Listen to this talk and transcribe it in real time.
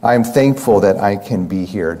I'm thankful that I can be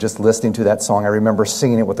here. Just listening to that song, I remember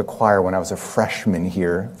singing it with the choir when I was a freshman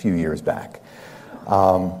here a few years back,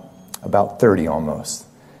 about 30 almost.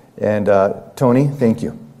 And Tony, thank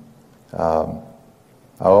you.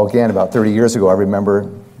 Again, about 30 years ago, I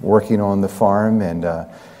remember working on the farm and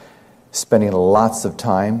spending lots of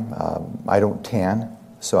time. I don't tan,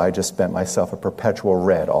 so I just spent myself a perpetual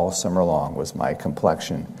red all summer long was my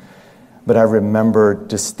complexion. But I remember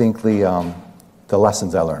distinctly the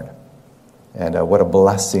lessons I learned. And what a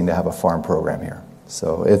blessing to have a farm program here.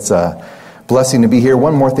 So it's a blessing to be here.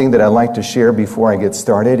 One more thing that I'd like to share before I get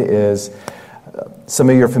started is some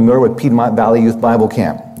of you are familiar with Piedmont Valley Youth Bible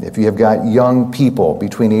Camp. If you have got young people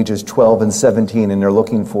between ages 12 and 17 and they're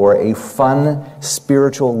looking for a fun,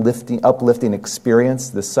 spiritual, uplifting experience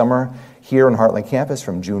this summer here on Heartland Campus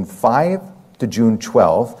from June 5 to June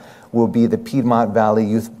 12 will be the Piedmont Valley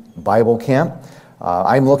Youth Bible Camp.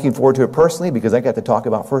 I'm looking forward to it personally because I got to talk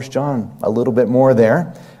about 1 John a little bit more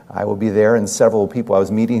there. I will be there, and several people I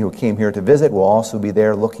was meeting who came here to visit will also be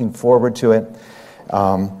there, looking forward to it.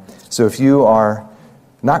 So if you are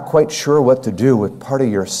not quite sure what to do with part of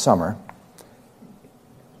your summer,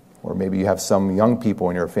 or maybe you have some young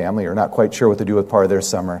people in your family who are not quite sure what to do with part of their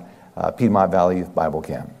summer, Piedmont Valley Youth Bible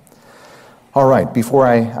Camp. All right, before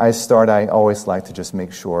I start, I always like to just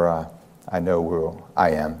make sure I know who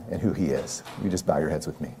I am and who He is. You just bow your heads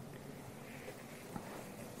with me.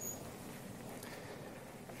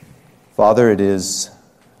 Father, it is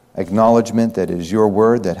acknowledgement that it is your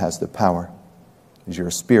word that has the power. It is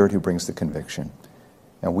your Spirit who brings the conviction.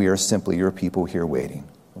 And we are simply your people here waiting.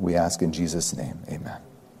 We ask in Jesus' name, amen.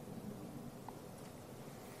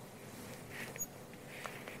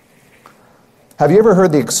 Have you ever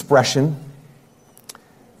heard the expression,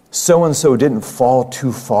 so-and-so didn't fall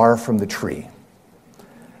too far from the tree?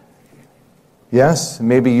 Yes,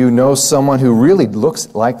 maybe you know someone who really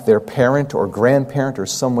looks like their parent or grandparent or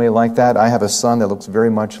some way like that. I have a son that looks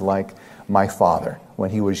very much like my father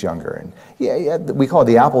when he was younger. And yeah, we call it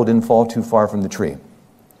the apple didn't fall too far from the tree.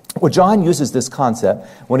 Well, John uses this concept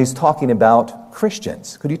when he's talking about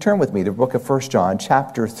Christians. Could you turn with me to the book of 1 John,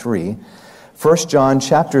 chapter 3. 1 John,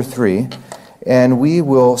 chapter 3, and we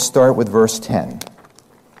will start with verse 10.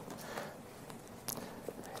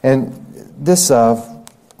 And this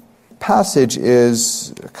passage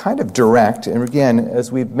is kind of direct. And again,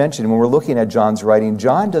 as we've mentioned, when we're looking at John's writing,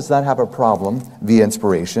 John does not have a problem, via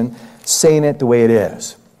inspiration, saying it the way it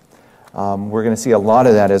is. We're going to see a lot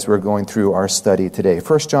of that as we're going through our study today.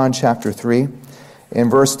 1 John chapter 3, in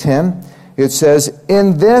verse 10, it says,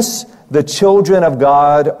 "In this the children of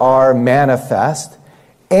God are manifest,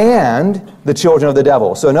 and the children of the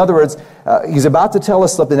devil." So in other words, he's about to tell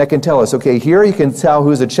us something that can tell us, okay, here you can tell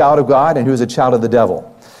who's a child of God and who's a child of the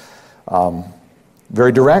devil.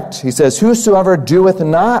 Very direct. He says, "Whosoever doeth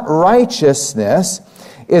not righteousness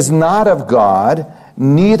is not of God,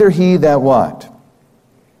 neither he that" what?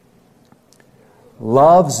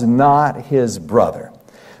 "Loves not his brother."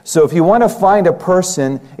 So if you want to find a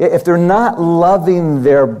person, if they're not loving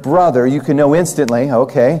their brother, you can know instantly,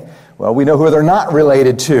 okay, well, we know who they're not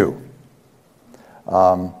related to.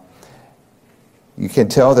 You can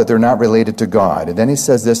tell that they're not related to God. And then he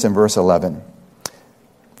says this in verse 11.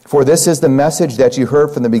 "For this is the message that you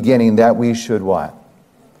heard from the beginning, that we should" what?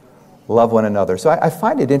 "Love one another." So I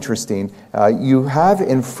find it interesting. You have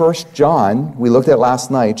in 1 John, we looked at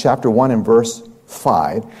last night, chapter 1 and verse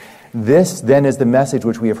 5, "This then is the message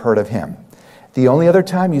which we have heard of him." The only other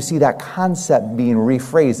time you see that concept being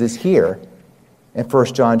rephrased is here in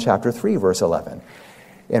 1 John chapter 3, verse 11.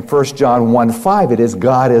 In 1 John 1:5, it is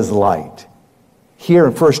 "God is light." Here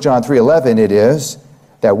in 1 John 3:11, it is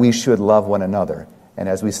that we should love one another. And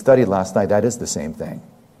as we studied last night, that is the same thing.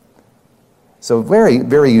 So very,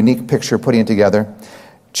 very unique picture putting it together.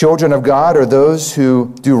 Children of God are those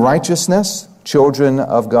who do righteousness. Children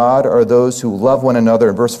of God are those who love one another.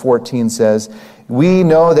 And verse 14 says, "We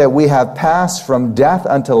know that we have passed from death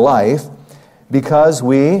unto life because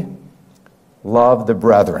we love the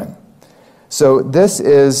brethren." So this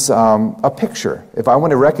is a picture. If I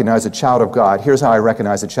want to recognize a child of God, here's how I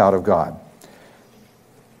recognize a child of God.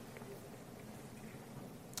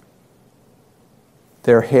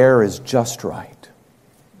 Their hair is just right.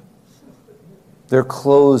 Their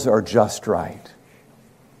clothes are just right.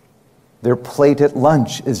 Their plate at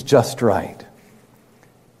lunch is just right.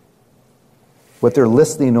 What they're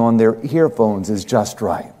listening on their earphones is just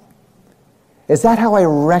right. Is that how I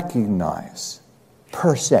recognize,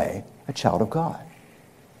 per se, a child of God?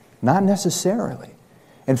 Not necessarily.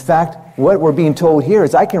 In fact, what we're being told here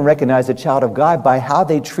is I can recognize a child of God by how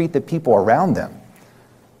they treat the people around them.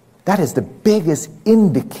 That is the biggest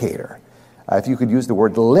indicator if you could use the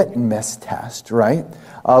word litmus test, right,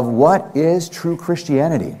 of what is true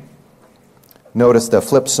Christianity. Notice the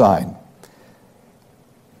flip side.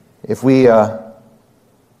 If we,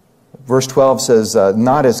 verse 12 says,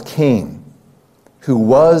 not as Cain, who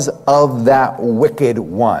was of that wicked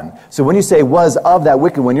one. So when you say was of that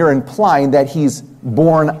wicked one, you're implying that he's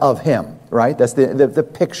born of him, right? That's the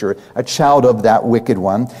picture, a child of that wicked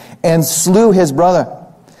one. And slew his brother.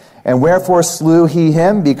 And wherefore slew he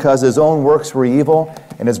him? Because his own works were evil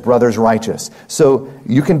and his brother's righteous. So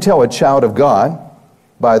you can tell a child of God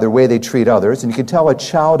by the way they treat others, and you can tell a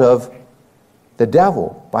child of the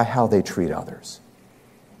devil by how they treat others.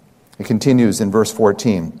 It continues in verse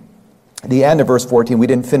 14. The end of verse 14, we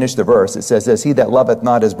didn't finish the verse. It says, as he that loveth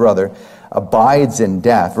not his brother abides in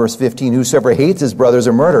death. Verse 15, whosoever hates his brother is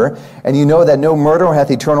a murderer, and you know that no murderer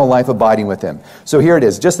hath eternal life abiding with him. So here it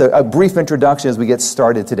is, just a brief introduction as we get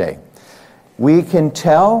started today. We can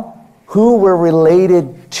tell who we're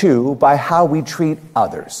related to by how we treat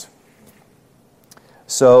others.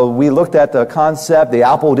 So we looked at the concept, the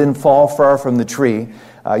apple didn't fall far from the tree.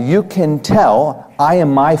 You can tell I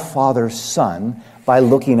am my father's son by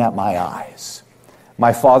looking at my eyes.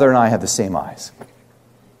 My father and I have the same eyes.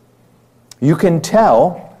 You can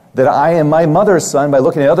tell that I am my mother's son by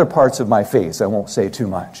looking at other parts of my face. I won't say too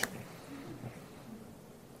much.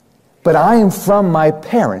 But I am from my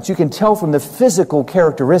parents. You can tell from the physical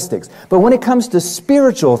characteristics. But when it comes to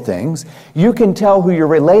spiritual things, you can tell who you're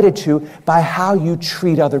related to by how you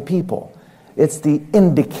treat other people. It's the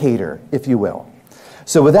indicator, if you will.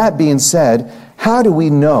 So with that being said, how do we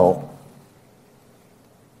know?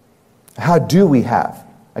 How do we have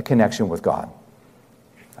a connection with God?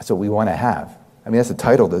 That's what we want to have. I mean, that's the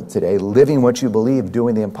title today, Living What You Believe,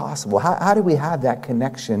 Doing the Impossible. How do we have that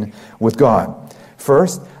connection with God?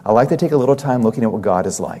 First, I'd like to take a little time looking at what God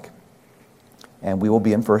is like. And we will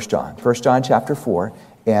be in 1 John. 1 John chapter 4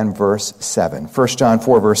 and verse 7. 1 John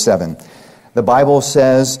 4, verse 7. The Bible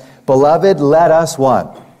says, beloved, let us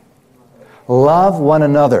what? Love one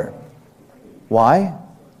another. Why?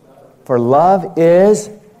 For love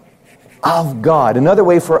is of God. Another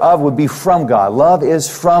way for of would be from God. Love is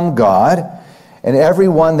from God, and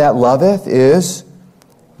everyone that loveth is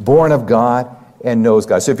born of God and knows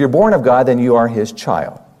God. So if you're born of God, then you are his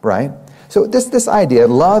child, right? So this idea,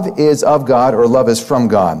 love is of God or love is from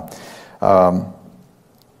God. God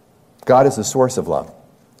is the source of love.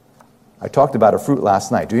 I talked about a fruit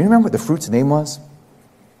last night. Do you remember what the fruit's name was?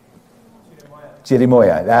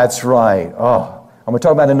 Chirimoya. That's right. Oh, I'm going to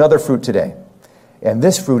talk about another fruit today. And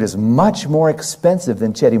this fruit is much more expensive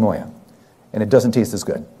than cherimoya. And it doesn't taste as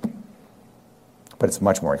good. But it's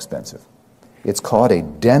much more expensive. It's called a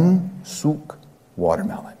densuk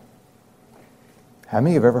watermelon. How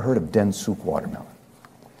many have ever heard of densuk watermelon?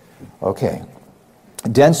 Okay.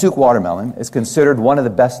 Densuk watermelon is considered one of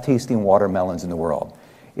the best tasting watermelons in the world.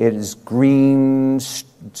 It is green,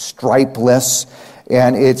 stripeless,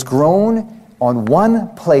 and it's grown on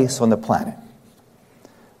one place on the planet.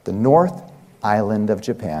 The North Island of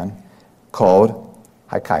Japan, called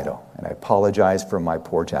Hokkaido. And I apologize for my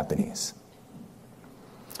poor Japanese.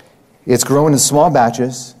 It's grown in small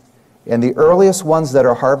batches, and the earliest ones that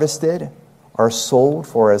are harvested are sold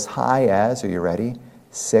for as high as, are you ready,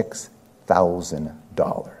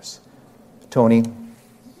 $6,000. Tony,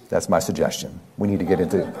 that's my suggestion. We need to get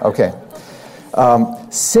into, okay.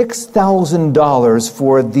 $6,000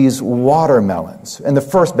 for these watermelons in the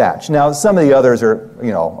first batch. Now, some of the others are,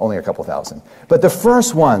 only a couple thousand. But the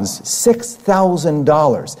first one's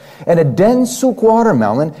 $6,000. And a densuk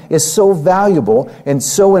watermelon is so valuable and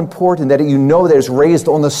so important that that it's raised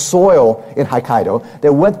on the soil in Hokkaido,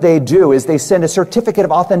 that what they do is they send a certificate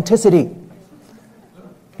of authenticity.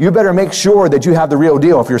 You better make sure that you have the real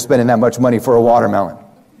deal if you're spending that much money for a watermelon.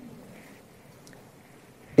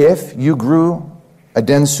 If you grew a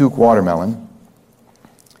densuk watermelon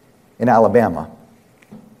in Alabama,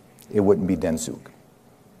 it wouldn't be densuk.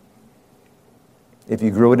 If you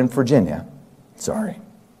grew it in Virginia, sorry,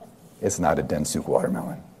 it's not a densuk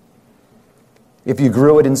watermelon. If you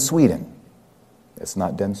grew it in Sweden, it's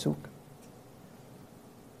not densuk.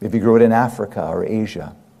 If you grew it in Africa or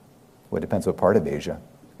Asia, well, it depends what part of Asia,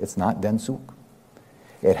 it's not densuk.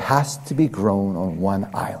 It has to be grown on one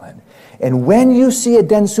island. And when you see a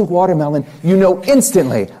densuk watermelon, you know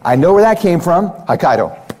instantly, I know where that came from,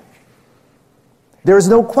 Hokkaido. There's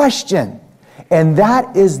no question. And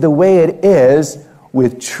that is the way it is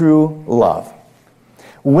with true love.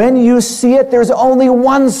 When you see it, there's only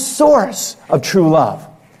one source of true love,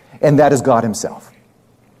 and that is God himself.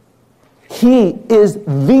 He is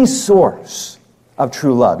the source of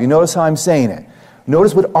true love. You notice how I'm saying it.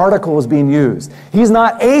 Notice what article is being used. He's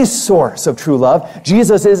not a source of true love.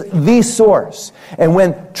 Jesus is the source. And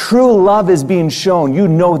when true love is being shown, you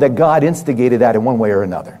know that God instigated that in one way or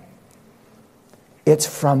another. It's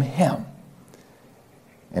from Him.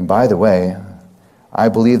 And by the way, I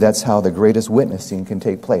believe that's how the greatest witnessing can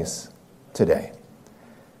take place today.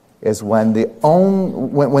 Is when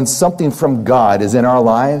when something from God is in our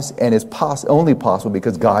lives and is only possible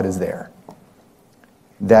because God is there.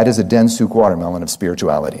 That is a densuk watermelon of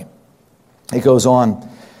spirituality. It goes on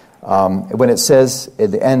when it says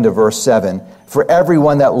at the end of verse 7, for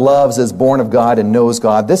everyone that loves is born of God and knows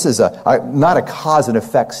God. This is not a cause and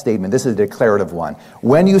effect statement. This is a declarative one.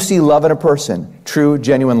 When you see love in a person, true,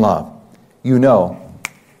 genuine love, you know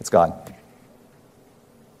it's God.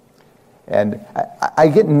 And I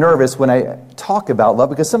get nervous when I talk about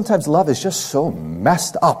love because sometimes love is just so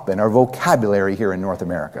messed up in our vocabulary here in North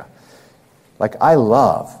America. Like, I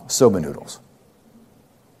love soba noodles.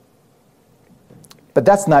 But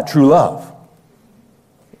that's not true love.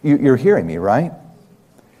 You're hearing me, right?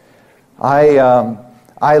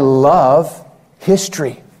 I love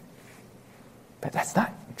history. But that's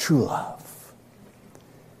not true love.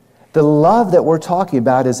 The love that we're talking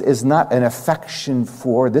about is not an affection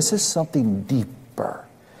for, this is something deeper.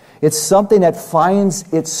 It's something that finds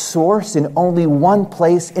its source in only one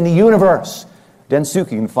place in the universe.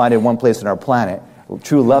 Densuke, you can find it in one place on our planet.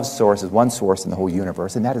 True love source is one source in the whole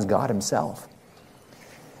universe, and that is God Himself.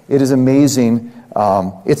 It is amazing.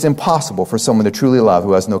 It's impossible for someone to truly love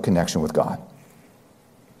who has no connection with God.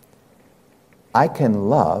 I can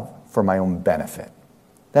love for my own benefit.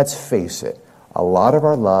 Let's face it. A lot of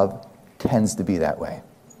our love tends to be that way.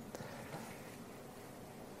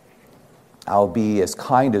 I'll be as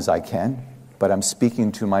kind as I can, but I'm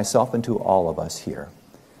speaking to myself and to all of us here.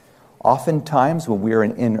 Oftentimes when we're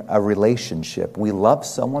in a relationship, we love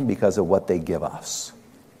someone because of what they give us.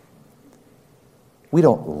 We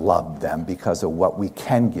don't love them because of what we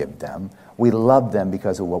can give them. We love them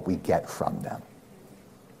because of what we get from them.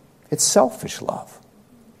 It's selfish love,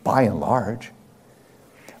 by and large.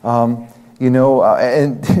 And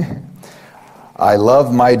I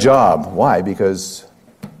love my job. Why? Because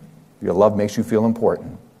your love makes you feel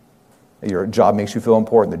important. Your job makes you feel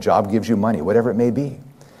important. The job gives you money, whatever it may be.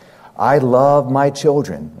 I love my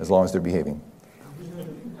children, as long as they're behaving.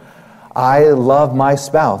 I love my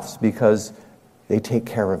spouse because they take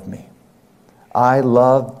care of me. I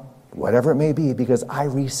love whatever it may be because I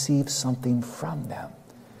receive something from them.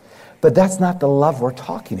 But that's not the love we're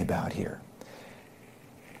talking about here.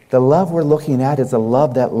 The love we're looking at is a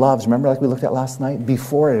love that loves, remember like we looked at last night,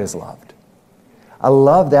 before it is loved. A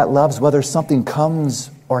love that loves whether something comes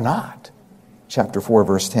or not. Chapter 4,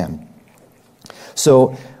 verse 10.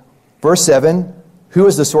 So, verse 7, who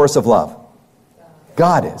is the source of love?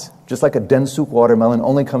 God is. Just like a densuk watermelon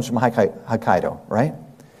only comes from Hokkaido, right?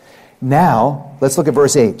 Now, let's look at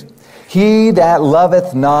verse 8. He that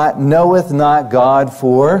loveth not knoweth not God,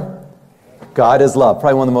 for God is love.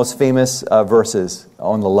 Probably one of the most famous verses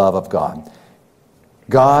on the love of God.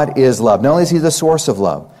 God is love. Not only is He the source of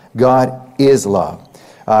love, God is love.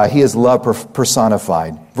 He is love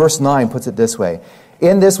personified. Verse 9 puts it this way.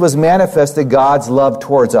 In this was manifested God's love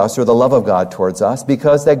towards us, or the love of God towards us,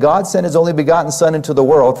 because that God sent His only begotten Son into the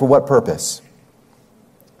world for what purpose?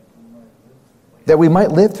 That we might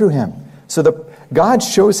live through Him. So God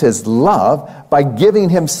shows His love by giving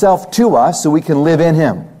Himself to us so we can live in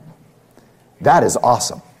Him. That is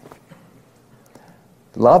awesome.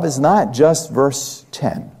 Love is not just verse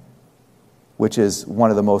 10, which is one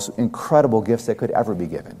of the most incredible gifts that could ever be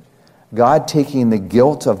given. God taking the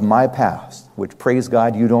guilt of my past, which, praise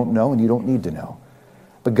God, you don't know and you don't need to know.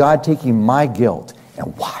 But God taking my guilt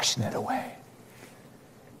and washing it away.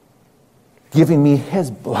 Giving me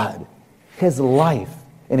His blood, His life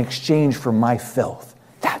in exchange for my filth.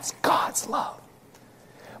 That's God's love.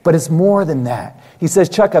 But it's more than that. He says,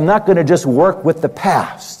 Chuck, I'm not going to just work with the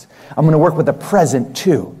past. I'm going to work with the present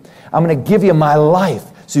too. I'm going to give you my life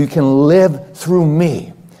so you can live through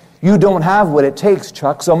me. You don't have what it takes,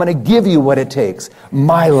 Chuck, so I'm going to give you what it takes.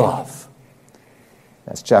 My love.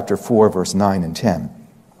 That's chapter 4, verse 9 and 10.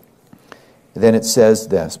 And then it says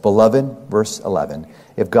this, Beloved, verse 11,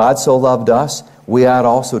 if God so loved us, we ought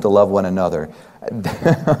also to love one another.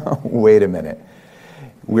 Wait a minute.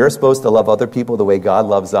 We're supposed to love other people the way God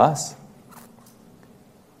loves us?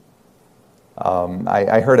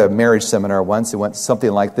 I heard a marriage seminar once. It went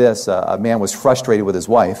something like this. A man was frustrated with his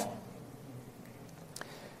wife.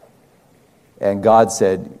 And God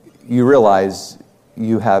said, you realize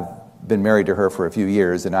you have been married to her for a few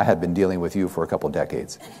years, and I have been dealing with you for a couple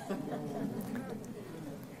decades.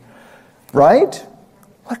 Right?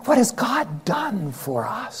 what has God done for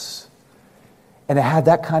us? And to have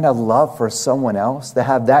that kind of love for someone else, to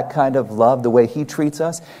have that kind of love the way he treats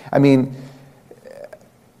us. I mean,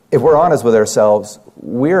 if we're honest with ourselves,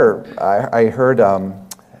 I heard,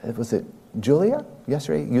 was it Julia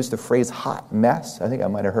yesterday used the phrase hot mess? I think I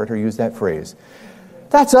might have heard her use that phrase.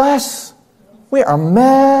 That's us. We are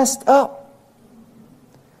messed up.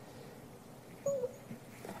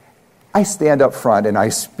 I stand up front and I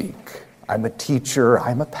speak. I'm a teacher.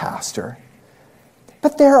 I'm a pastor.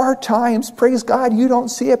 But there are times, praise God, you don't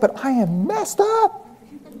see it, but I am messed up.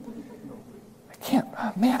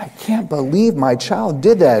 I can't believe my child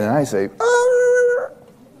did that. And I say,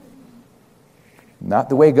 not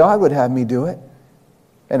the way God would have me do it.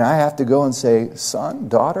 And I have to go and say, son,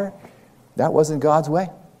 daughter, that wasn't God's way.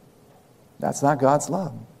 That's not God's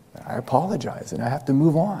love. I apologize and I have to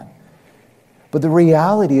move on. But the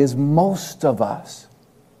reality is most of us,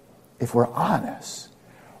 if we're honest,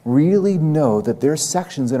 really know that there's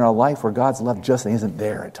sections in our life where God's love just isn't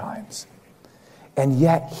there at times. And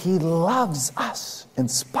yet he loves us in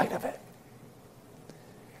spite of it.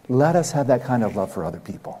 Let us have that kind of love for other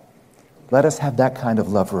people. Let us have that kind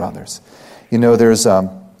of love for others. You know, there's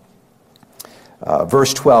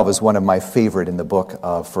verse 12 is one of my favorite in the book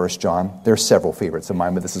of 1 John. There's several favorites of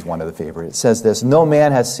mine, but this is one of the favorites. It says this, no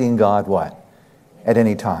man has seen God, what? At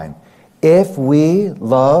any time. If we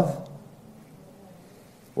love,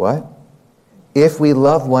 what? If we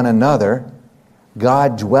love one another,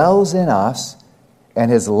 God dwells in us, and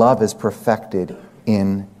his love is perfected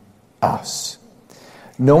in us.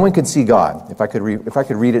 No one can see God, if I could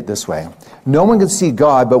read it this way. No one can see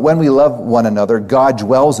God, but when we love one another, God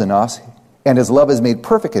dwells in us, and his love is made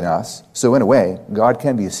perfect in us. So in a way, God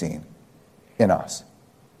can be seen in us.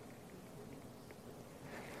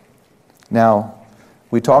 Now,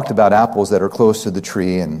 we talked about apples that are close to the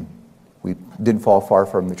tree, and we didn't fall far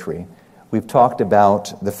from the tree. We've talked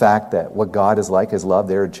about the fact that what God is like, his love,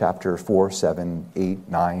 there in chapter 4, 7, 8,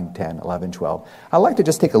 9, 10, 11, 12. I'd like to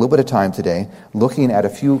just take a little bit of time today looking at a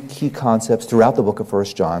few key concepts throughout the book of 1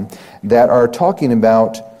 John that are talking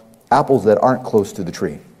about apples that aren't close to the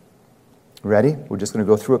tree. Ready? We're just going to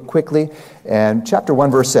go through it quickly. And chapter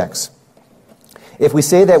 1, verse 6. If we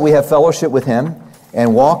say that we have fellowship with him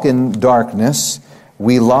and walk in darkness,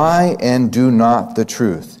 we lie and do not the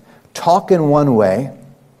truth. Talk in one way,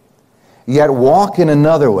 yet walk in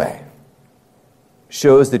another way,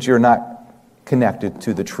 shows that you're not connected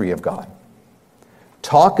to the tree of God.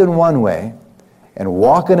 Talk in one way and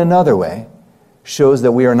walk in another way shows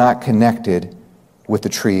that we are not connected with the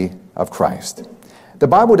tree of Christ. The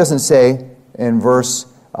Bible doesn't say in verse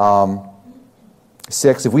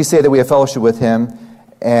 6, if we say that we have fellowship with him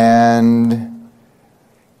and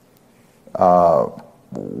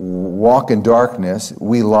walk in darkness,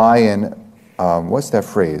 we lie in, what's that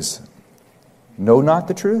phrase? Know not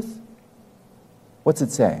the truth? What's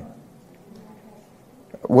it say?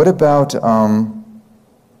 What about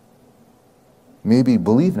maybe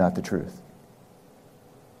believe not the truth?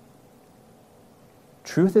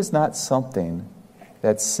 Truth is not something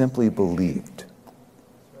that's simply believed.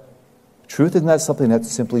 Truth is not something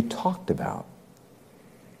that's simply talked about.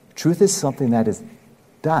 Truth is something that is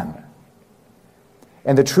done.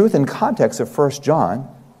 And the truth in context of 1 John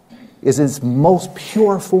is in its most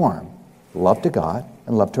pure form. Love to God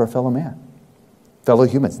and love to our fellow man, fellow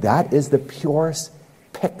humans. That is the purest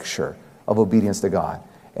picture of obedience to God.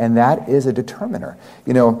 And that is a determiner.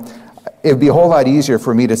 You know, it would be a whole lot easier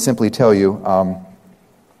for me to simply tell you,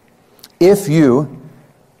 if you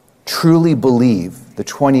truly believe the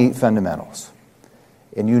 28 fundamentals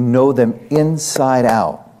and you know them inside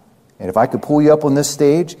out, and if I could pull you up on this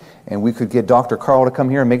stage and we could get Dr. Carl to come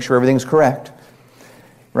here and make sure everything's correct,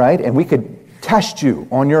 right? And we could test you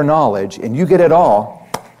on your knowledge and you get it all,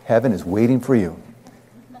 heaven is waiting for you.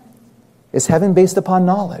 Is heaven based upon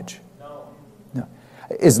knowledge? No.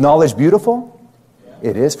 Is knowledge beautiful?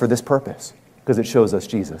 It is for this purpose, because it shows us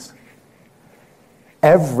Jesus.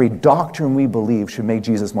 Every doctrine we believe should make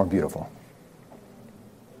Jesus more beautiful.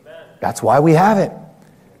 That's why we have it.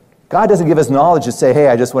 God doesn't give us knowledge to say, hey,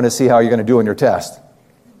 I just want to see how you're going to do on your test.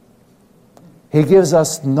 He gives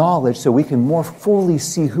us knowledge so we can more fully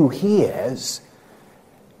see who he is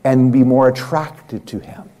and be more attracted to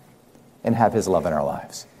him and have his love in our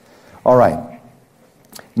lives. All right.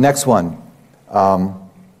 Next one.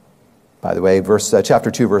 By the way, chapter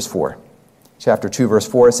 2, verse 4. Chapter 2, verse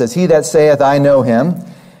 4, it says, he that saith, I know him,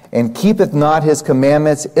 and keepeth not his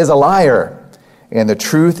commandments is a liar, and the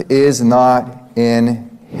truth is not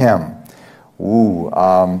in him.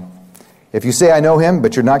 If you say, I know him,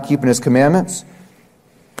 but you're not keeping his commandments,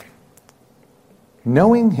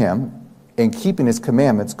 knowing him and keeping his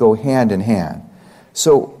commandments go hand in hand.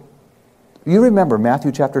 So, you remember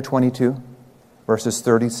Matthew chapter 22, verses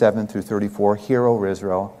 37 through 34. Hear, O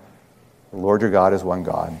Israel, the Lord your God is one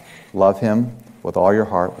God. Love him with all your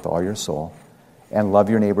heart, with all your soul, and love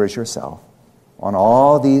your neighbor as yourself.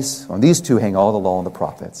 On these two hang all the law and the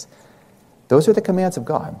prophets. Those are the commands of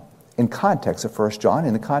God in context of 1 John,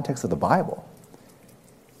 in the context of the Bible.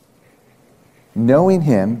 Knowing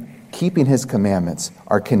him, keeping his commandments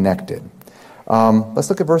are connected. Let's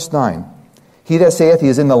look at verse 9. He that saith he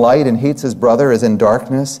is in the light and hates his brother is in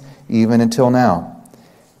darkness, even until now.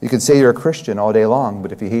 You could say you're a Christian all day long,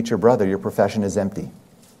 but if you hate your brother, your profession is empty.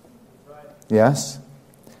 Right. Yes?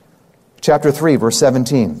 Chapter 3, verse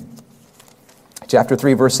 17. Chapter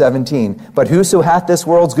 3, verse 17. But whoso hath this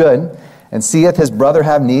world's good, and seeth his brother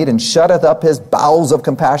have need, and shutteth up his bowels of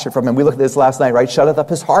compassion from him. We looked at this last night, right? Shutteth up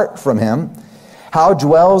his heart from him. How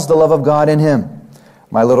dwells the love of God in him?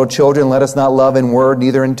 My little children, let us not love in word,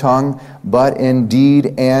 neither in tongue, but in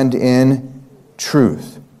deed and in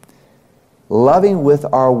truth. Loving with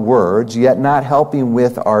our words, yet not helping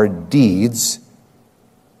with our deeds,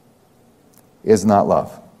 is not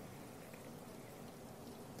love.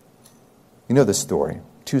 You know the story.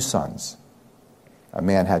 2 sons. A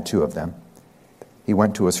man had 2 of them. He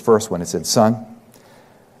went to his first one and said, Son,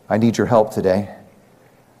 I need your help today.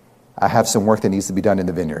 I have some work that needs to be done in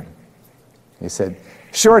the vineyard. He said,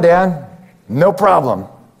 Sure, Dad, no problem.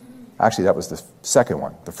 Actually, that was the second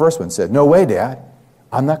one. The first one said, No way, Dad,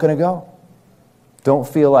 I'm not going to go. Don't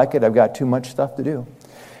feel like it. I've got too much stuff to do.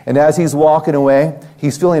 And as he's walking away,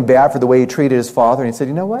 he's feeling bad for the way he treated his father. And he said,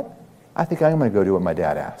 You know what? I think I'm going to go do what my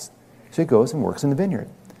dad asked. So he goes and works in the vineyard.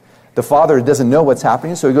 The father doesn't know what's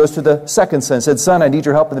happening, so he goes to the second son and said, Son, I need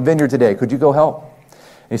your help in the vineyard today. Could you go help?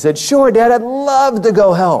 And he said, Sure, Dad, I'd love to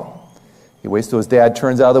go help. He waits till his dad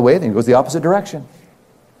turns out of the way, then he goes the opposite direction.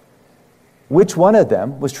 Which one of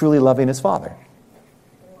them was truly loving his father?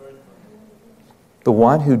 The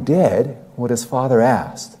one who did what his father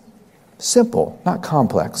asked. Simple, not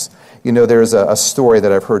complex. You know, there's a story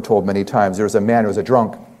that I've heard told many times. There was a man who was a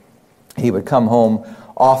drunk. He would come home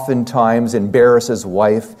oftentimes, embarrass his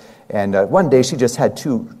wife, and one day she just had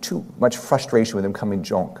too much frustration with him coming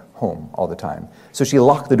drunk home all the time. So she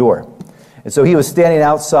locked the door. And so he was standing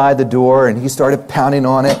outside the door, and he started pounding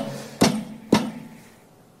on it.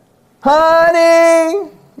 Honey,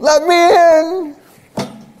 let me in.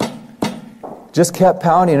 Just kept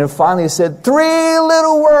pounding, and finally he said, 3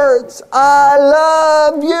 little words, I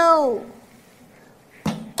love you.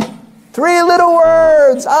 3 little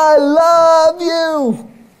words, I love you.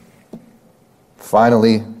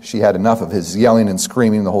 Finally, she had enough of his yelling and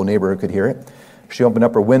screaming. The whole neighborhood could hear it. She opened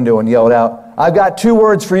up her window and yelled out, I've got 2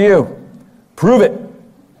 words for you. Prove it.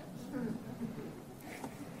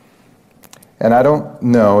 And I don't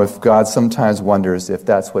know if God sometimes wonders if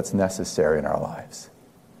that's what's necessary in our lives.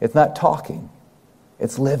 It's not talking.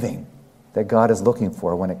 It's living that God is looking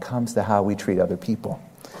for when it comes to how we treat other people.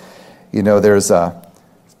 You know, there's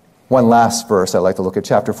one last verse I'd like to look at,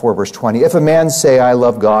 chapter 4, verse 20. If a man say, I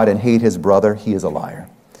love God, and hate his brother, he is a liar.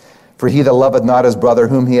 For he that loveth not his brother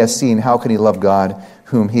whom he hath seen, how can he love God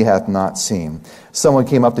whom he hath not seen? Someone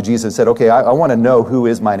came up to Jesus and said, okay, I want to know who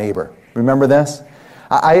is my neighbor. Remember this?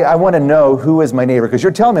 I want to know who is my neighbor, because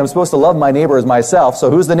you're telling me I'm supposed to love my neighbor as myself, so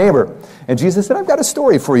who's the neighbor? And Jesus said, I've got a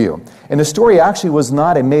story for you. And the story actually was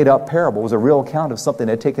not a made-up parable. It was a real account of something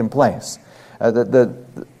that had taken place. The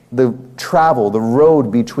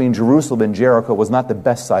road between Jerusalem and Jericho was not the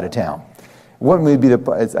best side of town. It wouldn't be the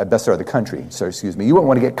best side of the country, so excuse me. You wouldn't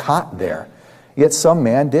want to get caught there. Yet some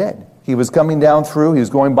man did. He was coming down through, he was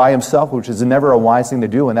going by himself, which is never a wise thing to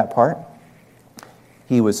do in that part.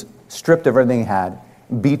 He was stripped of everything he had,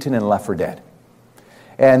 beaten and left for dead.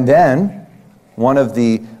 And then one of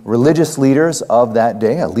the religious leaders of that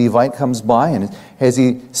day, a Levite, comes by, and as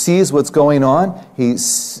he sees what's going on, he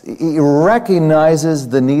recognizes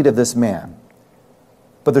the need of this man.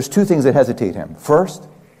 But there's 2 things that hesitate him. First,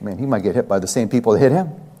 he might get hit by the same people that hit him.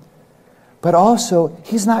 But also,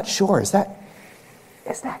 he's not sure. Is that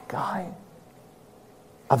guy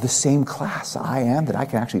of the same class I am, that I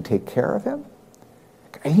can actually take care of him?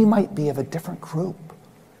 He might be of a different group.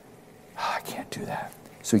 I can't do that.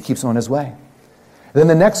 So he keeps on his way. Then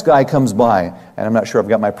the next guy comes by, and I'm not sure I've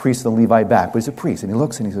got my priest and Levite back, but he's a priest, and he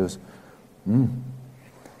looks and he says,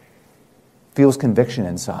 feels conviction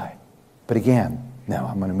inside. But again, no,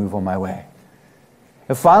 I'm going to move on my way.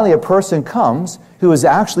 And finally, a person comes who is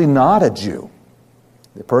actually not a Jew.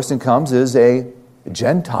 The person comes as a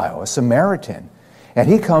Gentile, a Samaritan. And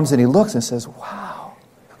he comes and he looks and says, wow,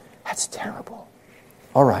 that's terrible.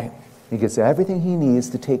 All right, He gets everything he needs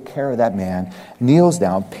to take care of that man, kneels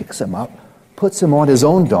down, picks him up, puts him on his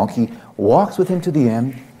own donkey, walks with him to the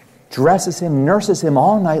inn, dresses him, nurses him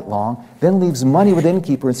all night long, then leaves money with the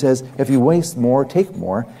innkeeper and says, if you waste more, take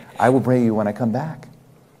more. I will pay you when I come back.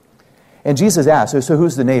 And Jesus asked, so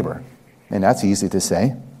who's the neighbor? And that's easy to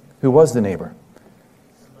say. Who was the neighbor?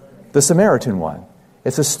 The Samaritan one.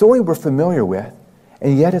 It's a story we're familiar with,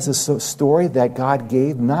 and yet it's a story that God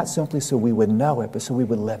gave not simply so we would know it, but so we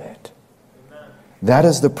would live it. Amen. That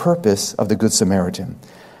is the purpose of the Good Samaritan.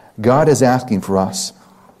 God is asking for us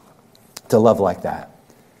to love like that.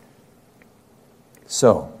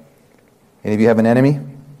 So, any of you have an enemy?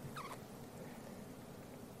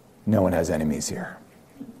 No one has enemies here.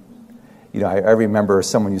 You know, I remember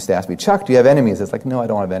someone used to ask me, Chuck, do you have enemies? It's like, no, I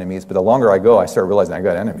don't have enemies. But the longer I go, I start realizing I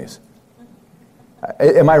got enemies.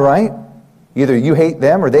 Am I right? Either you hate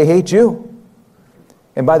them or they hate you.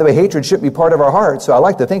 And by the way, hatred should be part of our heart. So I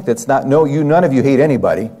like to think that's not, none of you hate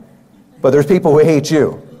anybody. But there's people who hate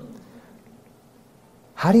you.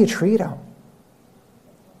 How do you treat them?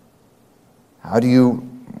 How do you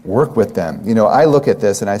work with them? You know, I look at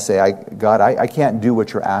this and I say, God, I can't do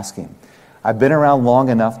what you're asking. I've been around long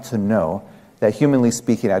enough to know that humanly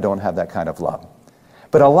speaking, I don't have that kind of love.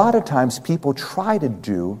 But a lot of times people try to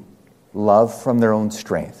do love from their own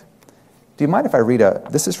strength. Do you mind if I read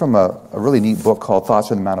this is from a really neat book called Thoughts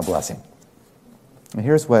from the Mount of Blessing. And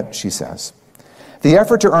here's what she says. The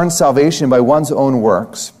effort to earn salvation by one's own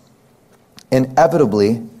works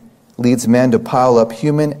inevitably leads men to pile up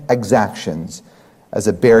human exactions as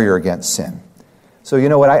a barrier against sin. So you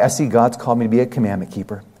know what? I see God's called me to be a commandment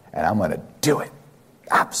keeper, and I'm going to do it.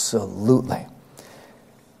 Absolutely.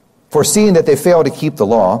 Foreseeing that they fail to keep the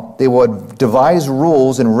law, they will devise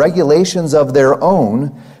rules and regulations of their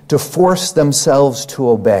own to force themselves to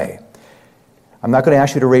obey. I'm not going to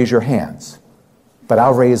ask you to raise your hands, but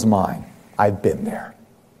I'll raise mine. I've been there.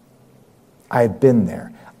 I've been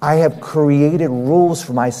there. I have created rules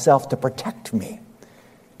for myself to protect me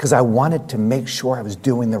because I wanted to make sure I was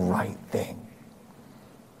doing the right thing.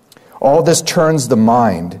 All this turns the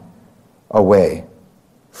mind away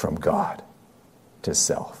from God to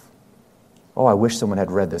self. Oh, I wish someone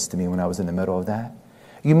had read this to me when I was in the middle of that.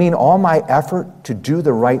 You mean all my effort to do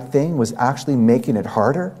the right thing was actually making it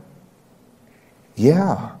harder?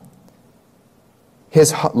 Yeah.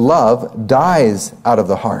 His love dies out of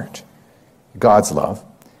the heart, God's love,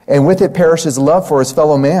 and with it perishes love for his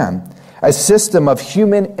fellow man, a system of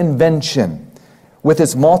human invention with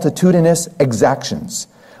its multitudinous exactions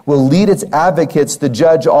will lead its advocates to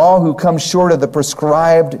judge all who come short of the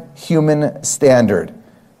prescribed human standard.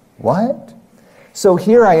 What? So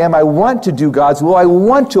here I am, I want to do God's will, I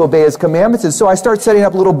want to obey his commandments, and so I start setting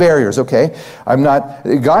up little barriers, okay?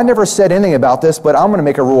 God never said anything about this, but I'm going to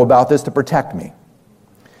make a rule about this to protect me.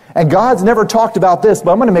 And God's never talked about this,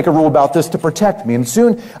 but I'm going to make a rule about this to protect me. And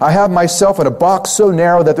soon I have myself in a box so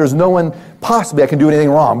narrow that there's no one possibly I can do anything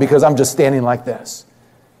wrong because I'm just standing like this.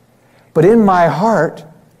 But in my heart,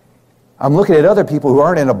 I'm looking at other people who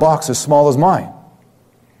aren't in a box as small as mine.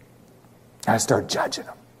 And I start judging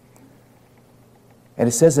them. And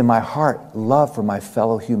it says in my heart, love for my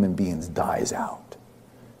fellow human beings dies out.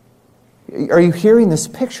 Are you hearing this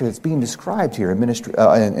picture that's being described here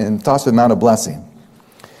in Thoughts of the Mount of Blessing?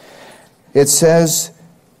 It says,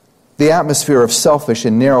 the atmosphere of selfish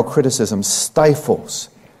and narrow criticism stifles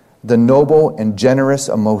the noble and generous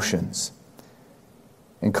emotions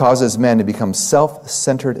and causes men to become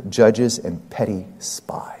self-centered judges and petty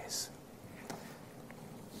spies.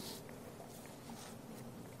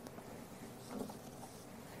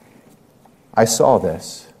 I saw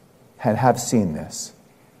this and have seen this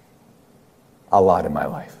a lot in my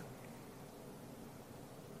life.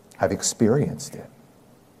 I've experienced it.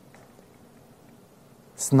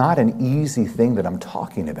 It's not an easy thing that I'm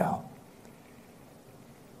talking about.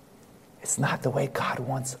 It's not the way God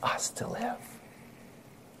wants us to live.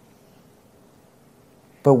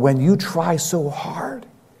 But when you try so hard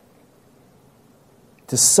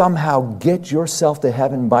to somehow get yourself to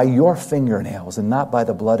heaven by your fingernails and not by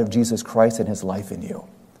the blood of Jesus Christ and his life in you,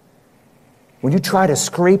 when you try to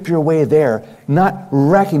scrape your way there, not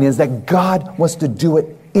recognize that God wants to do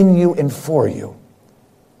it in you and for you,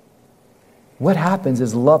 what happens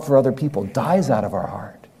is love for other people dies out of our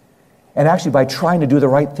heart. And actually, by trying to do the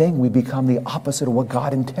right thing, we become the opposite of what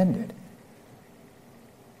God intended.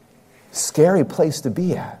 Scary place to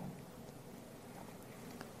be at.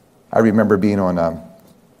 I remember being on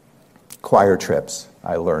choir trips.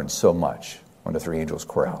 I learned so much on the Three Angels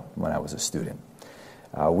Chorale when I was a student.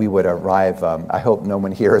 We would arrive, I hope no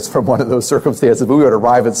one here is from one of those circumstances, but we would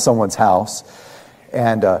arrive at someone's house,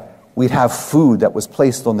 and we'd have food that was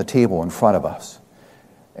placed on the table in front of us.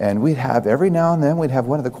 And we'd have, every now and then, we'd have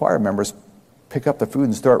one of the choir members pick up the food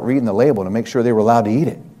and start reading the label to make sure they were allowed to eat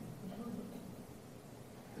it.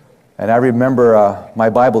 And I remember my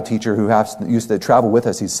Bible teacher who used to travel with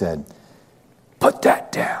us, he said, "Put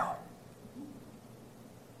that down.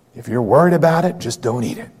 If you're worried about it, just don't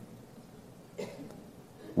eat it."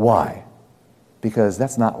 Why? Because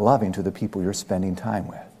that's not loving to the people you're spending time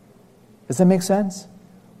with. Does that make sense?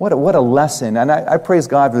 What a lesson. And I praise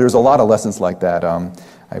God. There's a lot of lessons like that.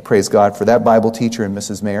 I praise God for that Bible teacher and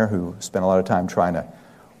Mrs. Mayer who spent a lot of time trying to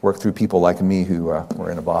work through people like me who were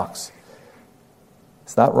in a box.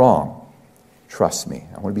 It's not wrong. Trust me.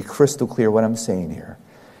 I want to be crystal clear what I'm saying here.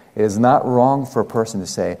 It is not wrong for a person to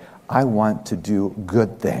say, I want to do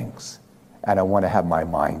good things and I want to have my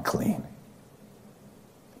mind clean.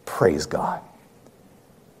 Praise God.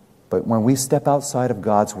 But when we step outside of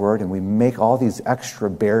God's word and we make all these extra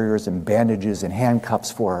barriers and bandages and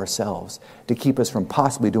handcuffs for ourselves to keep us from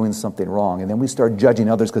possibly doing something wrong, and then we start judging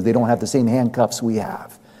others because they don't have the same handcuffs we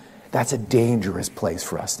have, that's a dangerous place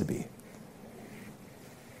for us to be.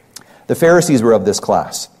 The Pharisees were of this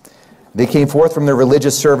class. They came forth from their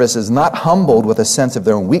religious services not humbled with a sense of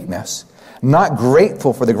their own weakness, not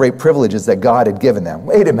grateful for the great privileges that God had given them.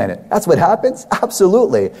 Wait a minute, that's what happens?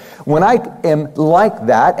 Absolutely. When I am like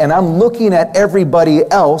that and I'm looking at everybody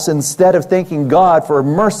else instead of thanking God for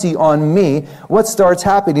mercy on me, what starts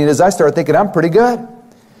happening is I start thinking I'm pretty good.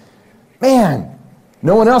 Man,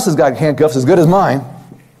 no one else has got handcuffs as good as mine.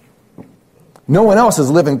 No one else is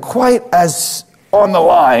living quite as on the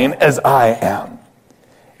line as I am.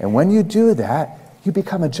 And when you do that, you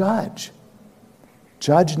become a judge.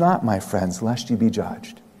 Judge not, my friends, lest you be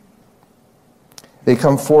judged. They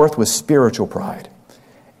come forth with spiritual pride.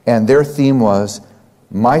 And their theme was,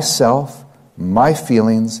 myself, my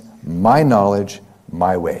feelings, my knowledge,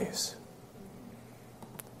 my ways.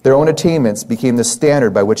 Their own attainments became the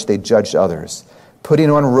standard by which they judged others. Putting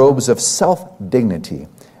on robes of self-dignity,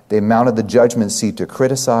 they mounted the judgment seat to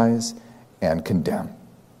criticize and condemn.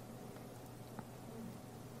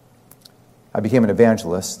 I became an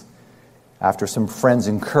evangelist after some friends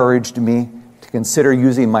encouraged me to consider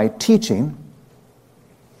using my teaching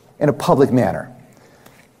in a public manner.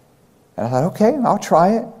 And I thought, okay, I'll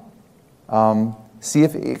try it. See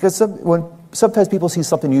if, because sometimes people see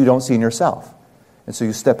something you don't see in yourself. And so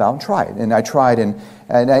you step out and try it. And I tried, and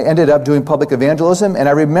I ended up doing public evangelism, and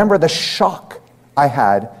I remember the shock I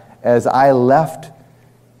had as I left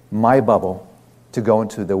my bubble to go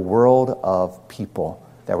into the world of people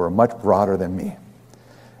that were much broader than me.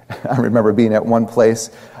 I remember being at one place,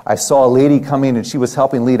 I saw a lady coming and she was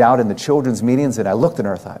helping lead out in the children's meetings, and I looked at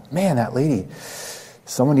her and thought, man, that lady,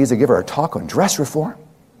 someone needs to give her a talk on dress reform.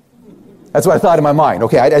 That's what I thought in my mind.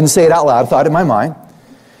 Okay, I didn't say it out loud, I thought in my mind.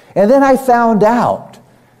 And then I found out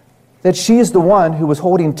that she's the one who was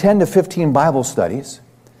holding 10 to 15 Bible studies.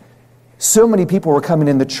 So many people were coming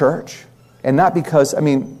in the church, and not because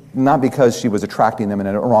she was attracting them in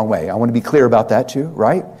a wrong way. I want to be clear about that too,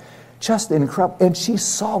 right? Just incredible. And she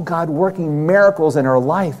saw God working miracles in her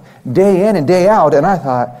life day in and day out. And I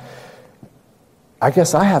thought, I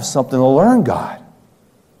guess I have something to learn, God.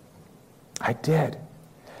 I did.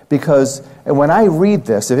 Because when I read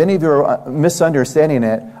this, if any of you are misunderstanding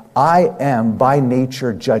it, I am by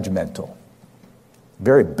nature judgmental.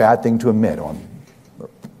 Very bad thing to admit on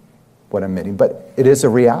what I'm admitting, but it is a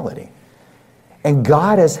reality. And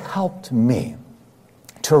God has helped me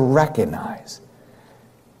to recognize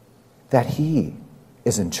that He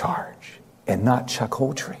is in charge and not Chuck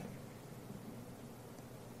Holtry.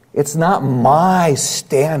 It's not my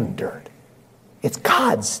standard. It's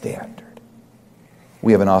God's standard.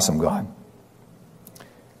 We have an awesome God.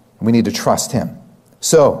 We need to trust Him.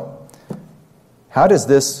 So, how does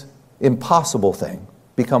this impossible thing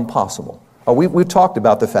become possible? We've talked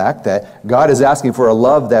about the fact that God is asking for a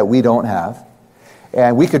love that we don't have.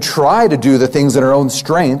 And we could try to do the things in our own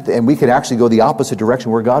strength, and we could actually go the opposite direction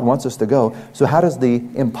where God wants us to go. So how does the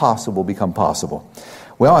impossible become possible?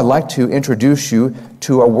 Well, I'd like to introduce you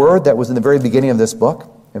to a word that was in the very beginning of this book.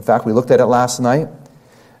 In fact, we looked at it last night.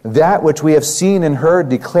 That which we have seen and heard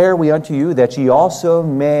declare we unto you, that ye also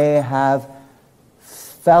may have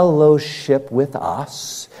fellowship with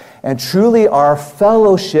us. And truly our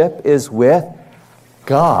fellowship is with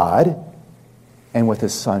God and with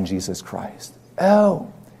His Son, Jesus Christ.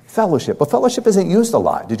 Oh, fellowship. But fellowship isn't used a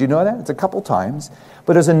lot. Did you know that? It's a couple times.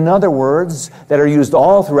 But there's another words that are used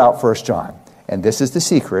all throughout 1 John. And this is the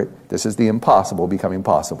secret. This is the impossible becoming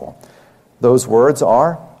possible. Those words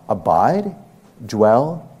are abide,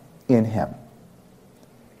 dwell in Him.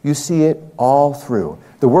 You see it all through.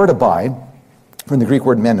 The word abide from the Greek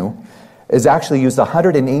word menu, is actually used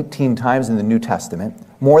 118 times in the New Testament.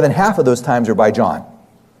 More than half of those times are by John.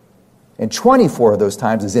 And 24 of those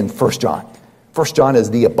times is in 1 John. 1 John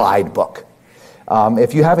is the abide book.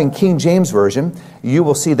 If you have in King James Version, you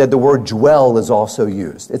will see that the word dwell is also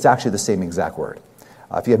used. It's actually the same exact word.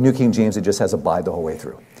 If you have New King James, it just has abide the whole way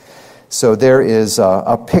through. So there is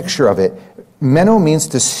a picture of it. Meno means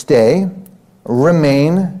to stay,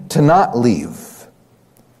 remain, to not leave,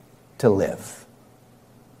 to live.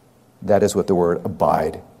 That is what the word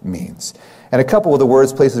abide means. And a couple of the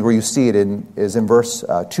words, places where you see it is in verse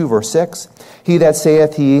 2, verse 6. He that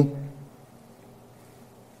saith he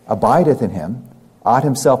abideth in him, ought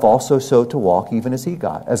himself also so to walk, even as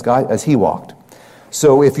he walked.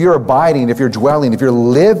 So if you're abiding, if you're dwelling, if you're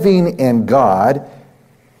living in God,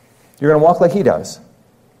 you're going to walk like he does.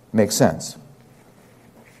 Makes sense.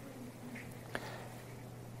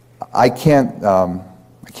 I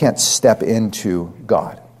can't step into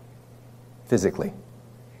God physically.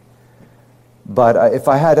 But if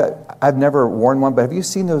I had, I've never worn one, but have you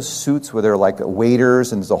seen those suits where they're like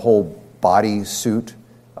waders and there's a whole body suit?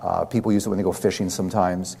 People use it when they go fishing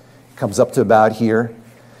sometimes. It comes up to about here.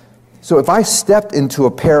 So if I stepped into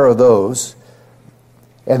a pair of those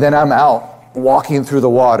and then I'm out walking through the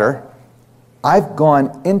water, I've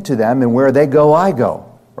gone into them, and where they go, I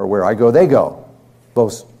go. Or where I go, they go.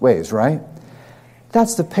 Both ways, right?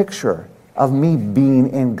 That's the picture of me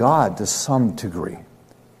being in God to some degree.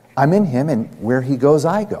 I'm in him, and where he goes,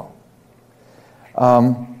 I go.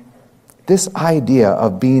 This idea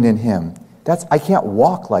of being in him, I can't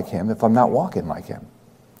walk like him if I'm not walking like him.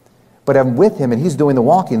 But I'm with him, and he's doing the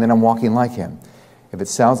walking, then I'm walking like him. If it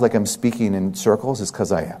sounds like I'm speaking in circles, it's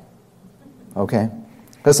because I am. Okay?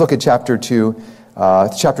 Let's look at chapter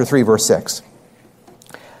 3, verse 6.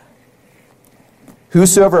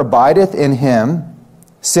 Whosoever abideth in him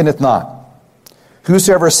sinneth not.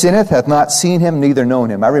 Whosoever sinneth hath not seen him, neither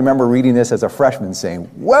known him. I remember reading this as a freshman saying,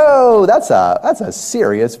 whoa, that's a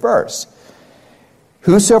serious verse.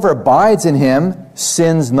 Whosoever abides in him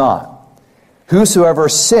sins not. Whosoever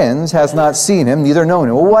sins has not seen him, neither known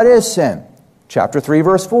him. Well, what is sin? Chapter 3,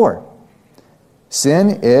 verse 4.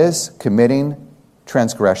 Sin is committing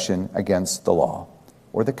transgression against the law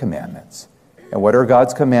or the commandments. And what are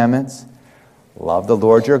God's commandments? Love the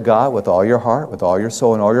Lord your God with all your heart, with all your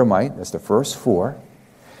soul, and all your might. That's the first 4.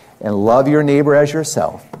 And love your neighbor as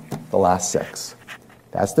yourself, the last 6.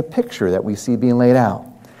 That's the picture that we see being laid out.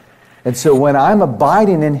 And so when I'm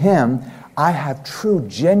abiding in him, I have true,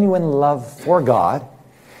 genuine love for God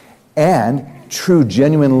and true,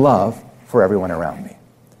 genuine love for everyone around me.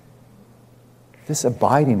 This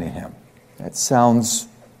abiding in him, that sounds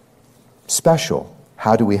special.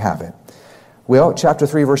 How do we have it? Well, chapter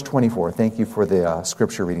 3, verse 24. Thank you for the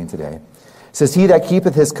scripture reading today. It says, he that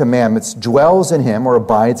keepeth his commandments dwells in him, or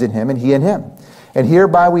abides in him, and he in him. And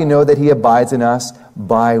hereby we know that he abides in us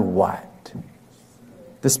by what?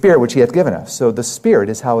 The Spirit which he hath given us. So the Spirit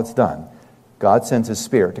is how it's done. God sends his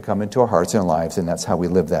Spirit to come into our hearts and lives, and that's how we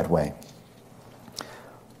live that way.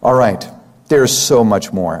 All right. There's so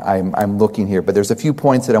much more. I'm looking here, but there's a few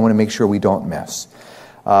points that I want to make sure we don't miss.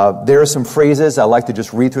 There are some phrases. I like to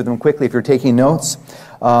just read through them quickly if you're taking notes.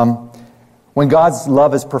 When God's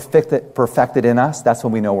love is perfected in us, that's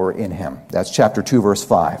when we know we're in him. That's chapter 2, verse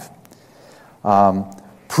 5.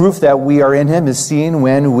 Proof that we are in him is seen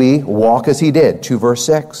when we walk as he did, 2 verse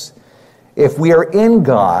 6. If we are in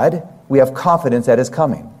God, we have confidence that is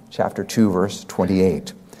coming, chapter 2, verse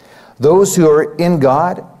 28. Those who are in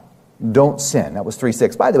God don't sin. That was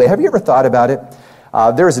 3:6. By the way, have you ever thought about it?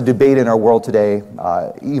 There is a debate in our world today,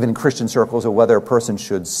 even in Christian circles, of whether a person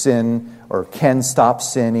should sin or can stop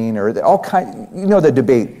sinning, or all kind. You know the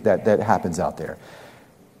debate that happens out there.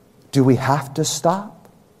 Do we have to stop?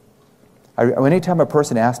 Anytime a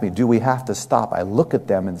person asks me, do we have to stop, I look at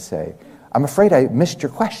them and say, I'm afraid I missed your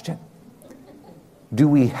question. Do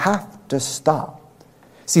we have to stop?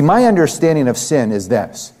 See, my understanding of sin is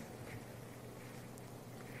this.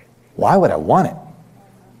 Why would I want it?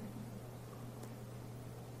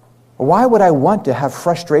 Or why would I want to have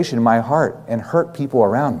frustration in my heart and hurt people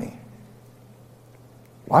around me?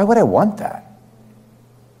 Why would I want that?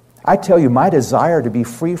 I tell you, my desire to be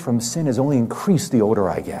free from sin has only increased the older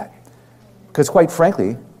I get. Because quite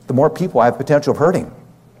frankly, the more people I have potential of hurting.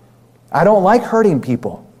 I don't like hurting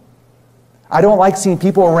people. I don't like seeing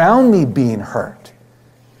people around me being hurt.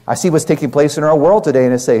 I see what's taking place in our world today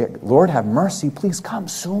and I say, Lord, have mercy, please come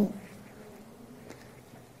soon.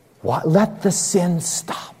 Let the sin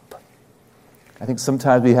stop. I think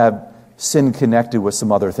sometimes we have sin connected with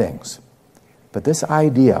some other things. But this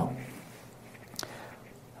idea,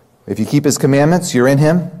 if you keep his commandments, you're in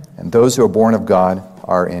him, And those who are born of God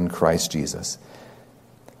are in Christ Jesus.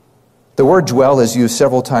 The word dwell is used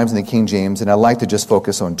several times in the King James, and I'd like to just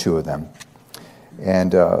focus on two of them.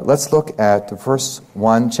 And let's look at verse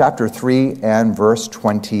 1, chapter 3, and verse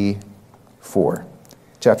 24.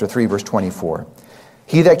 Chapter 3, verse 24.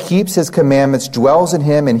 He that keeps his commandments dwells in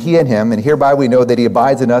him, and he in him, and hereby we know that he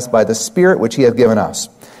abides in us by the Spirit which he hath given us.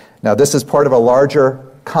 Now, this is part of a larger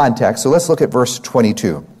context, so let's look at verse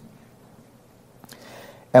 22.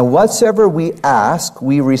 And whatsoever we ask,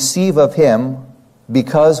 we receive of him,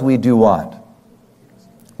 because we do what?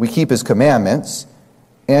 We keep his commandments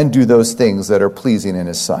and do those things that are pleasing in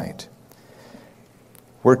his sight.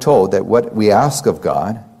 We're told that what we ask of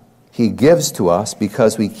God, he gives to us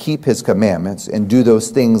because we keep his commandments and do those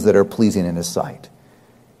things that are pleasing in his sight.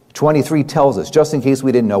 23 tells us, just in case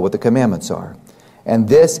we didn't know what the commandments are. And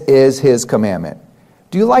this is his commandment.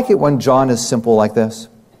 Do you like it when John is simple like this?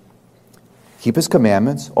 Keep his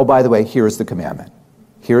commandments. Oh, by the way, here is the commandment.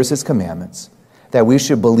 Here is his commandments. That we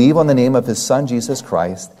should believe on the name of his Son, Jesus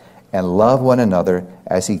Christ, and love one another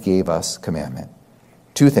as he gave us commandment.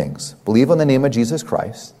 Two things. Believe on the name of Jesus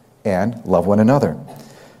Christ and love one another.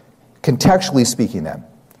 Contextually speaking then,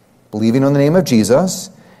 believing on the name of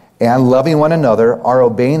Jesus and loving one another are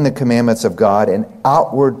obeying the commandments of God, an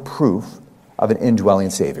outward proof of an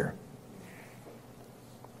indwelling Savior.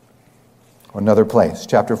 Another place,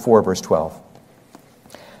 chapter 4, verse 12.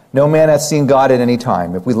 No man hath seen God at any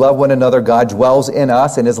time. If we love one another, God dwells in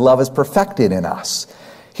us, and his love is perfected in us.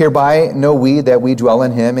 Hereby know we that we dwell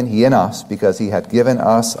in him, and he in us, because he hath given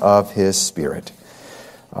us of his Spirit.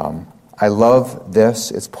 I love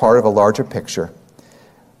this. It's part of a larger picture.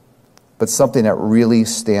 But something that really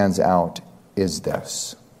stands out is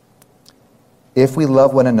this. If we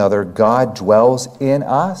love one another, God dwells in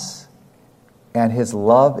us, and his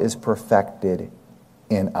love is perfected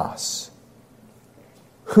in us.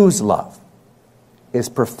 Whose love is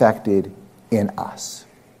perfected in us?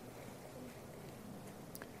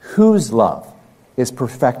 Whose love is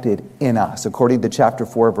perfected in us? According to chapter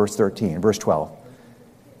 4, verse 13, verse 12.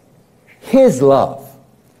 His love.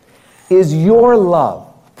 Is your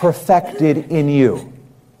love perfected in you?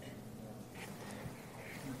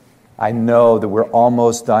 I know that we're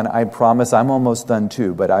almost done. I promise I'm almost done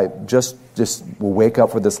too, but I just will wake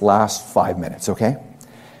up for this last 5 minutes, okay?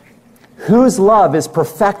 Whose love is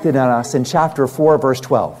perfected in us in chapter 4, verse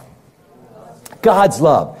 12? God's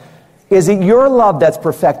love. Is it your love that's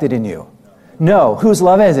perfected in you? No. Whose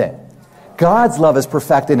love is it? God's love is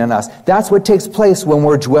perfected in us. That's what takes place when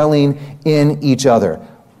we're dwelling in each other.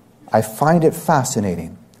 I find it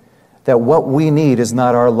fascinating that what we need is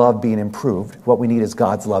not our love being improved. What we need is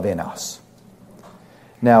God's love in us.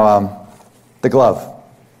 Now, the glove.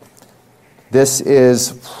 This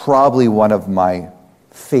is probably one of my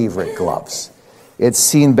favorite gloves. It's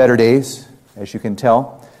seen better days, as you can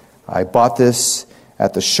tell. I bought this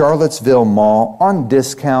at the Charlottesville Mall on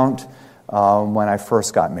discount when I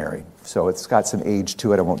first got married. So it's got some age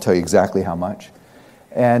to it. I won't tell you exactly how much.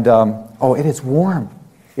 And it is warm.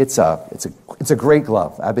 It's a great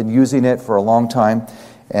glove. I've been using it for a long time,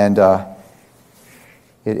 and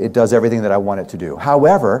it does everything that I want it to do.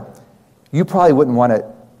 However, you probably wouldn't want to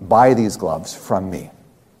buy these gloves from me.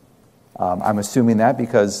 I'm assuming that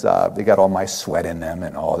because they got all my sweat in them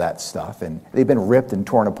and all that stuff, and they've been ripped and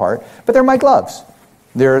torn apart. But they're my gloves.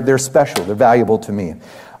 They're special. They're valuable to me.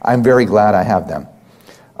 I'm very glad I have them.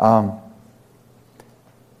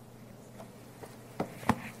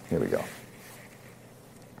 Here we go.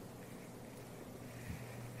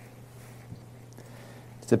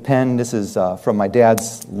 It's a pen. This is from my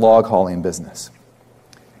dad's log hauling business.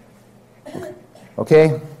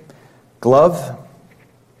 Okay, glove.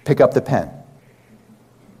 Pick up the pen.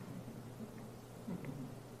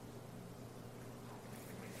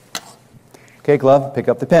 Okay, glove, pick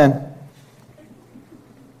up the pen.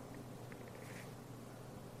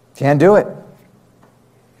 Can't do it.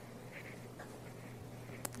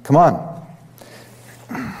 Come on.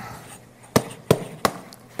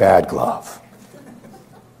 Bad glove.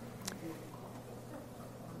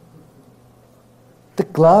 The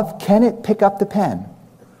glove, can it pick up the pen?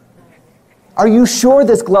 Are you sure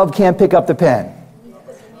this glove can't pick up the pen?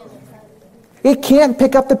 It can't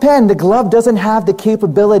pick up the pen. The glove doesn't have the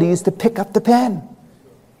capabilities to pick up the pen.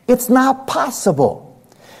 It's not possible.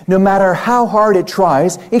 No matter how hard it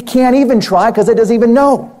tries, it can't even try because it doesn't even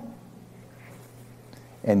know.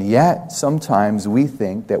 And yet, sometimes we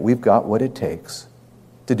think that we've got what it takes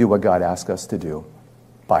to do what God asks us to do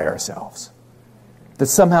by ourselves. That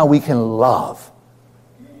somehow we can love.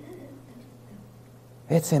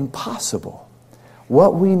 It's impossible.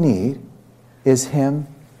 What we need is Him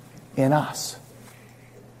in us.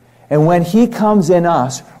 And when He comes in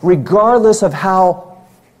us, regardless of how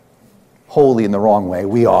holy in the wrong way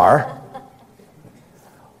we are,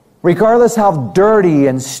 regardless how dirty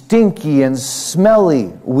and stinky and smelly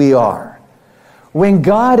we are, when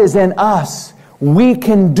God is in us, we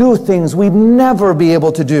can do things we'd never be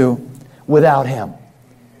able to do without Him.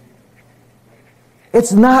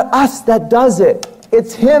 It's not us that does it.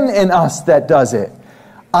 It's Him in us that does it.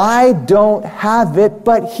 I don't have it,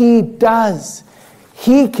 but He does.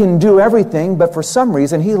 He can do everything, but for some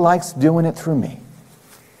reason, He likes doing it through me.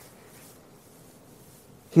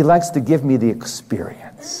 He likes to give me the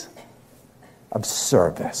experience of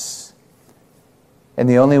service. And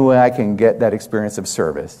the only way I can get that experience of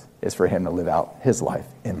service is for Him to live out His life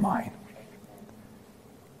in mine.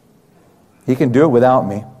 He can do it without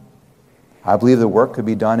me. I believe the work could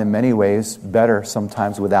be done in many ways better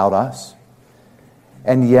sometimes without us.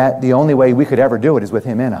 And yet, the only way we could ever do it is with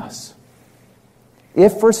Him in us.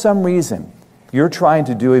 If for some reason you're trying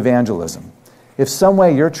to do evangelism, if some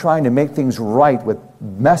way you're trying to make things right with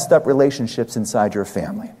messed up relationships inside your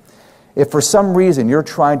family, if for some reason you're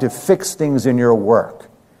trying to fix things in your work,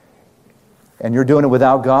 and you're doing it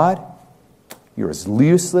without God, you're as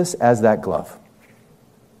useless as that glove.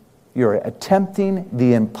 You're attempting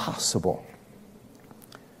the impossible.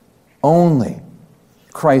 Only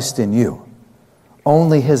Christ in you,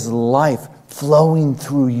 only His life flowing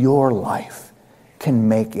through your life can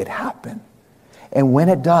make it happen. And when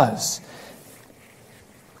it does,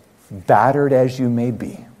 battered as you may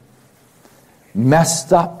be,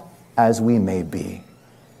 messed up as we may be,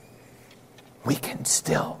 we can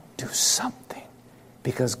still do something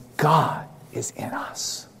because God is in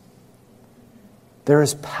us. There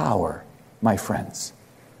is power, my friends,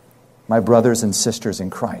 my brothers and sisters in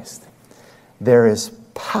Christ. There is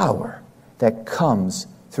power that comes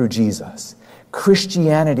through Jesus.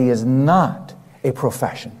 Christianity is not a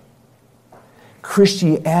profession.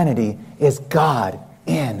 Christianity is God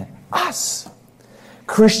in us.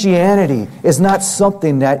 Christianity is not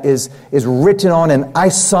something that is written on and I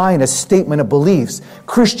sign a statement of beliefs.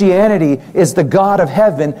 Christianity is the God of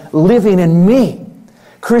heaven living in me.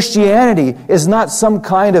 Christianity is not some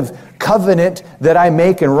kind of covenant that I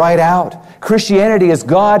make and write out. Christianity is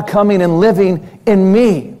God coming and living in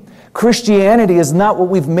me. Christianity is not what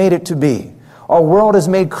we've made it to be. Our world has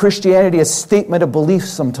made Christianity a statement of belief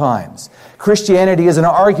sometimes. Christianity is an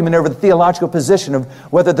argument over the theological position of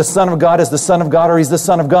whether the Son of God is the Son of God or He's the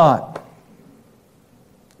Son of God.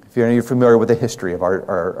 If you're familiar with the history of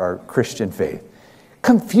our Christian faith.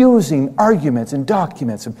 Confusing arguments and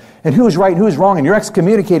documents and who's right and who's wrong, and you're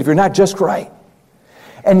excommunicated if you're not just right.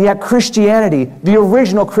 And yet Christianity, the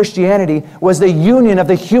original Christianity, was the union of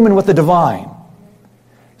the human with the divine,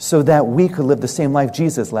 so that we could live the same life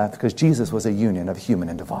Jesus lived, because Jesus was a union of human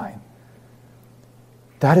and divine.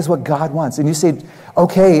 That is what God wants. And you say,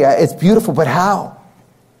 okay, it's beautiful, but how?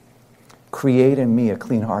 Create in me a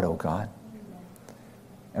clean heart, O God,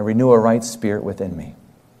 and renew a right spirit within me.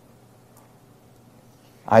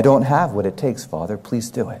 I don't have what it takes, Father. Please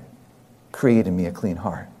do it. Create in me a clean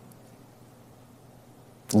heart.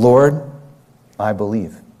 Lord, I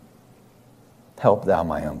believe. Help thou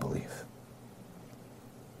my unbelief.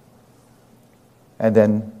 And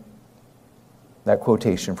then that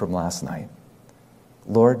quotation from last night.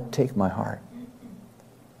 Lord, take my heart.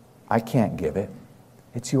 I can't give it.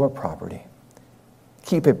 It's your property.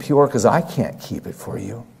 Keep it pure because I can't keep it for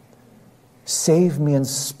you. Save me in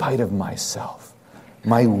spite of myself,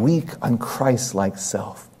 my weak, unchristlike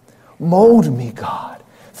self. Mold me, God.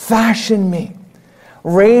 Fashion me.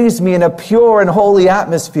 Raise me in a pure and holy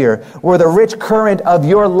atmosphere where the rich current of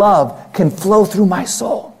your love can flow through my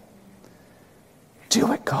soul.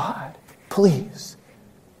 Do it, God. Please.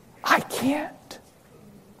 I can't.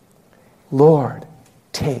 Lord,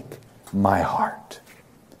 take my heart.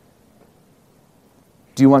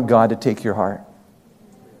 Do you want God to take your heart?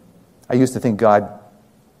 I used to think, God,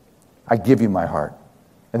 I give you my heart.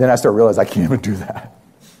 And then I started realizing I can't even do that.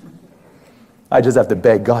 I just have to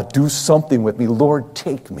beg, God, do something with me. Lord,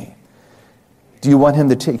 take me. Do you want Him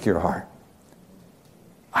to take your heart?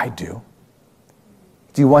 I do.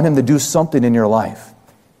 Do you want Him to do something in your life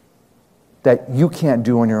that you can't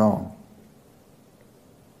do on your own?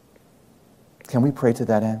 Can we pray to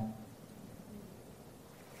that end?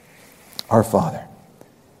 Our Father,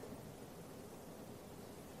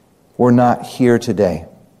 we're not here today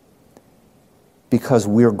because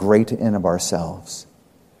we're great in of ourselves.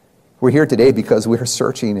 We're here today because we're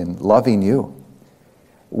searching and loving you.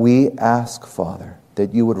 We ask, Father,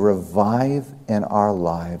 that you would revive in our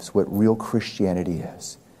lives what real Christianity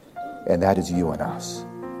is, and that is you and us.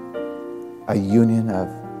 A union of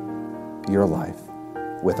your life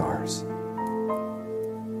with ours.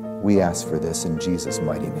 We ask for this in Jesus'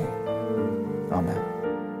 mighty name. Amen.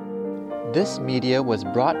 This media was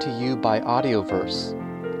brought to you by Audioverse,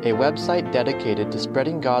 a website dedicated to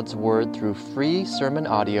spreading God's Word through free sermon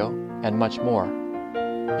audio and much more.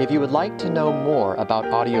 If you would like to know more about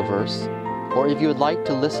Audioverse, or if you would like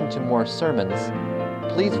to listen to more sermons,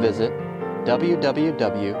 please visit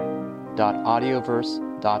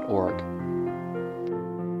www.audioverse.org.